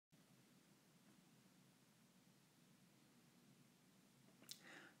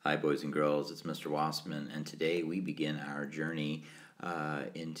Hi boys and girls, it's Mr. Wasemann, and today we begin our journey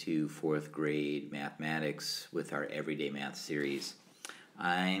into 4th grade mathematics with our Everyday Math series.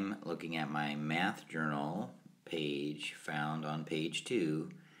 I'm looking at my math journal page found on page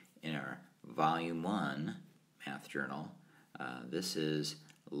 2 in our Volume 1 math journal. This is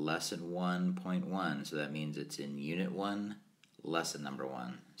Lesson 1.1, so that means it's in Unit 1, Lesson number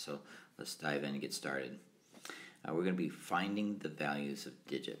 1. So let's dive in and get started. We're going to be finding the values of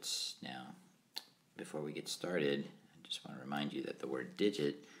digits. Now, before we get started, I just want to remind you that the word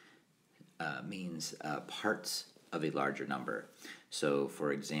digit means parts of a larger number. So,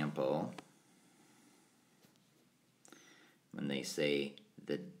 for example, when they say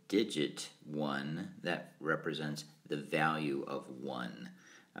the digit 1, that represents the value of 1.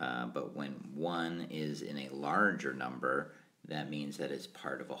 But when 1 is in a larger number, that means that it's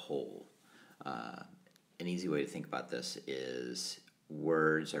part of a whole. An easy way to think about this is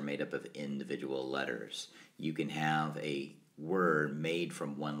words are made up of individual letters. You can have a word made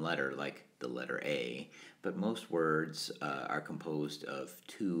from one letter, like the letter A, but most words are composed of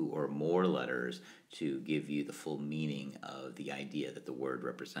 2 or more letters to give you the full meaning of the idea that the word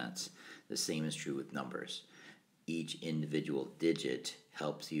represents. The same is true with numbers. Each individual digit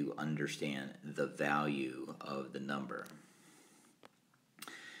helps you understand the value of the number.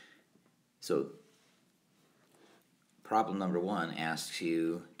 So, problem number 1 asks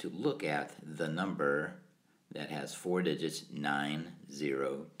you to look at the number that has 4 digits, 9,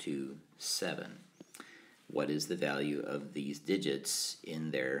 0, 2, 7. What is the value of these digits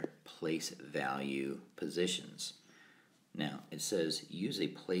in their place value positions? Now, it says use a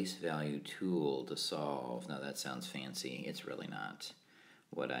place value tool to solve. Now, that sounds fancy. It's really not.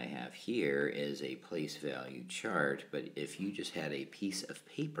 What I have here is a place value chart, but if you just had a piece of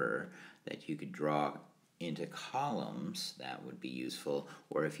paper that you could draw into columns, that would be useful.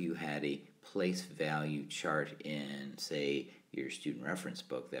 Or if you had a place value chart in, say, your student reference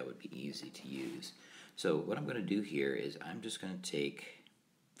book, that would be easy to use. So what I'm going to do here is I'm just going to take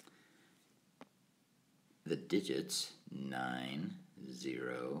the digits 9,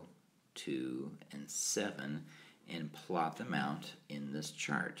 0, 2, and 7 and plot them out in this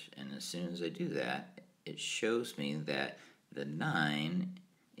chart. And as soon as I do that, it shows me that the 9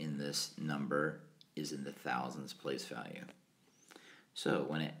 in this number is in the thousands place value. So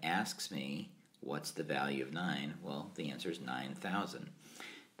when it asks me what's the value of 9, well, the answer is 9,000.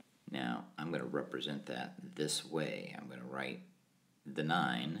 Now I'm going to represent that this way. I'm going to write the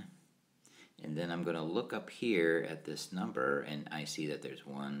 9, and then I'm going to look up here at this number, and I see that there's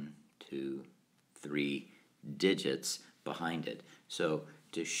 1, 2, 3 digits behind it. So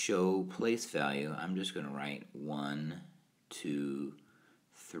to show place value, I'm just going to write 1, 2,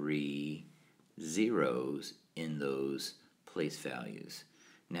 3 zeros in those place values.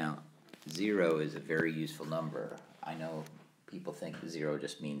 Now, 0 is a very useful number. I know people think 0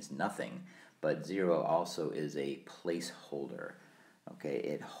 just means nothing, but 0 also is a placeholder. Okay,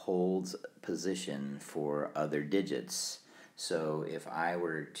 it holds position for other digits. So if I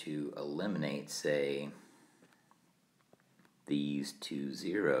were to eliminate, say, these 2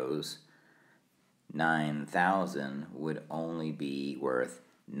 zeros, 9,000 would only be worth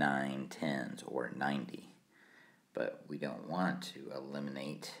 9 tens, or 90. But we don't want to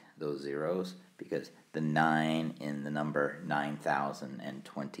eliminate those zeros because the 9 in the number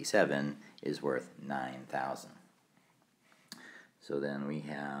 9,027 is worth 9,000. So then we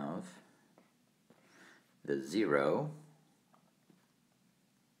have the 0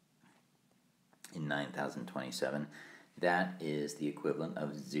 in 9,027. That is the equivalent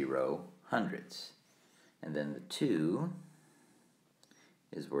of 0 hundredths. And then the 2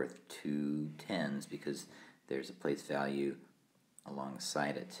 is worth 2 tens because there's a place value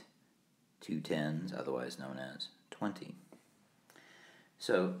alongside it. 2 tens, otherwise known as 20.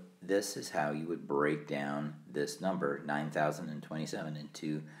 So this is how you would break down this number, 9,027,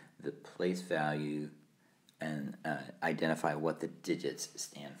 into the place value and identify what the digits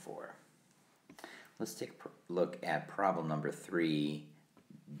stand for. Let's take a look at problem number 3B.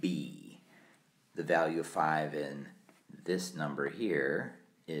 The value of 5 in this number here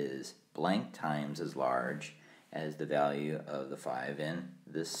is blank times as large as the value of the 5 in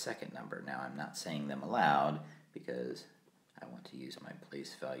this second number. Now, I'm not saying them aloud because I want to use my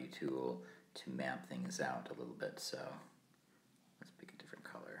place value tool to map things out a little bit. So let's pick a different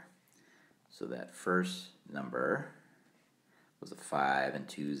color. So that first number was a 5 and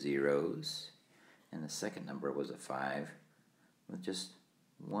 2 zeros, and the second number was a 5 with just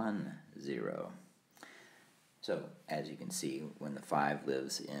 1 0. So, as you can see, when the 5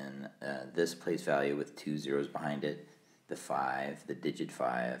 lives in this place value with 2 zeros behind it, the digit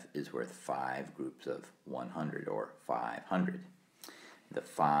 5 is worth 5 groups of 100, or 500. The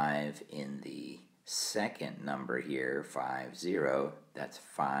 5 in the second number here, 50, that's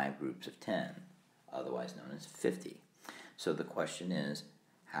 5 groups of 10, otherwise known as 50. So the question is,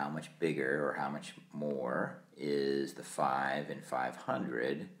 how much bigger or how much more is the 5 in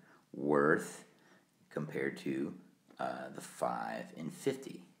 500 worth compared to the 5 in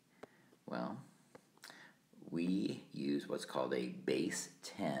 50? Well, we use what's called a base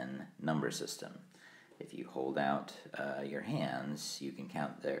 10 number system. If you hold out your hands, you can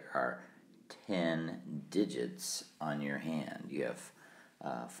count there are 10 digits on your hand. You have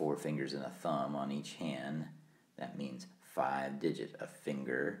 4 fingers and a thumb on each hand. That means 5 digit. A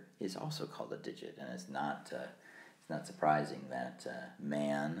finger is also called a digit, and it's not surprising that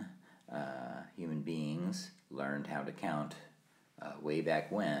human beings learned how to count way back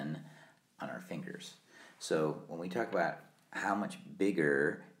when on our fingers. So when we talk about how much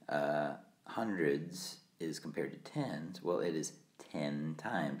bigger hundreds is compared to tens, well, it is 10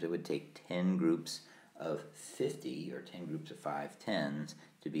 times. It would take 10 groups of 50 or 10 groups of 5 tens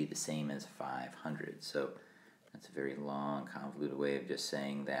to be the same as 500. So that's a very long, convoluted way of just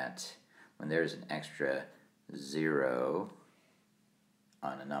saying that when there's an extra 0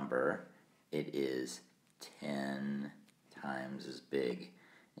 on a number, it is 10 times as big.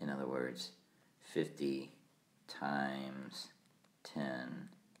 In other words, 50 times 10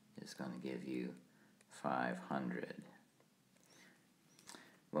 is going to give you 500.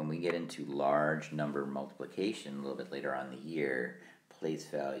 When we get into large number multiplication a little bit later on in the year, place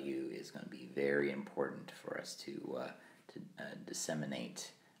value is going to be very important for us to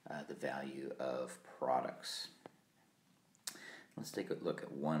disseminate the value of products. Let's take a look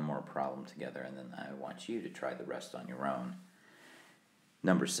at one more problem together, and then I want you to try the rest on your own.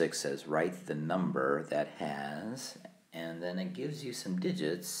 Number 6 says, write the number that has, and then it gives you some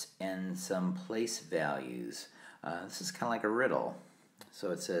digits and some place values. This is kind of like a riddle.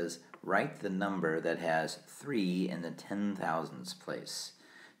 So it says, write the number that has 3 in the 10,000s place.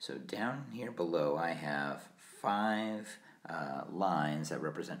 So down here below I have 5 lines that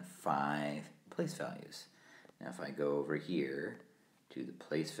represent 5 place values. Now if I go over here to the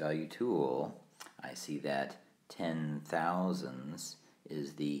place value tool, I see that 10,000s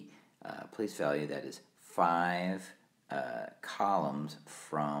is the place value that is 5 columns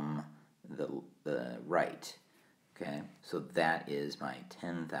from the right. Okay, so that is my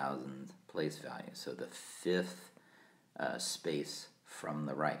 10,000th place value. So the 5th space from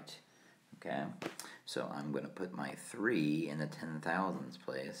the right. Okay, so I'm going to put my 3 in the 10,000s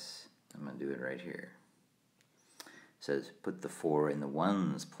place. I'm going to do it right here. It says put the 4 in the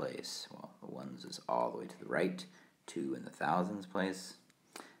ones place. Well, the ones is all the way to the right. 2 in the thousands place.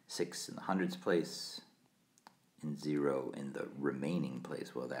 6 in the hundreds place. And 0 in the remaining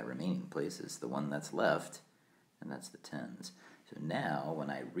place. Well, that remaining place is the one that's left, and that's the tens. So now,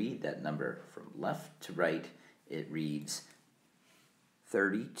 when I read that number from left to right, it reads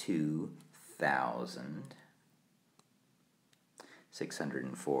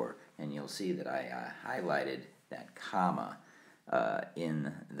 32,604. And you'll see that I highlighted that comma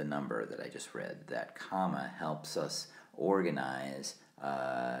in the number that I just read. That comma helps us organize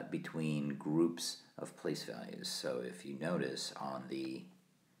between groups of place values. So if you notice on the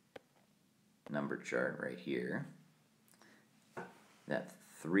number chart right here, that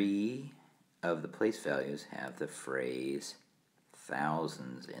 3 of the place values have the phrase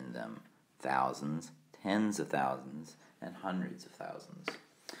thousands in them. Thousands, tens of thousands, and hundreds of thousands.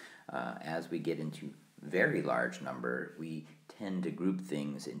 As we get into very large number, we tend to group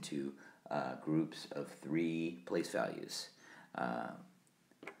things into groups of 3 place values.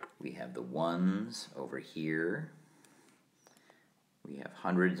 We have the ones over here. We have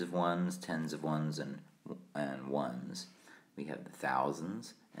hundreds of ones, tens of ones, and ones. We have the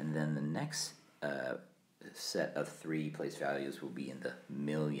thousands, and then the next set of 3 place values will be in the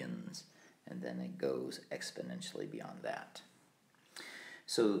millions, and then it goes exponentially beyond that.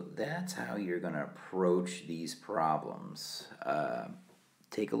 So that's how you're going to approach these problems.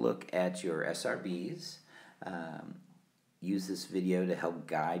 Take a look at your SRBs. Use this video to help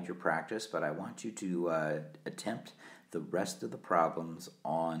guide your practice, but I want you to attempt the rest of the problems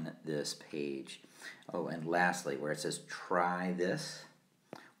on this page. Oh, and lastly, where it says try this,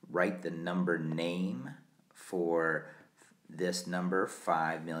 write the number name for this number,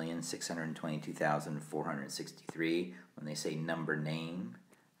 5,622,463. When they say number name,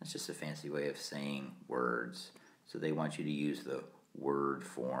 that's just a fancy way of saying words. So they want you to use the word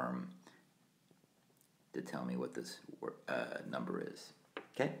form to tell me what this number is.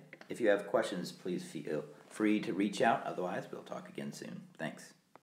 Okay? If you have questions, please feel free to reach out. Otherwise, we'll talk again soon. Thanks.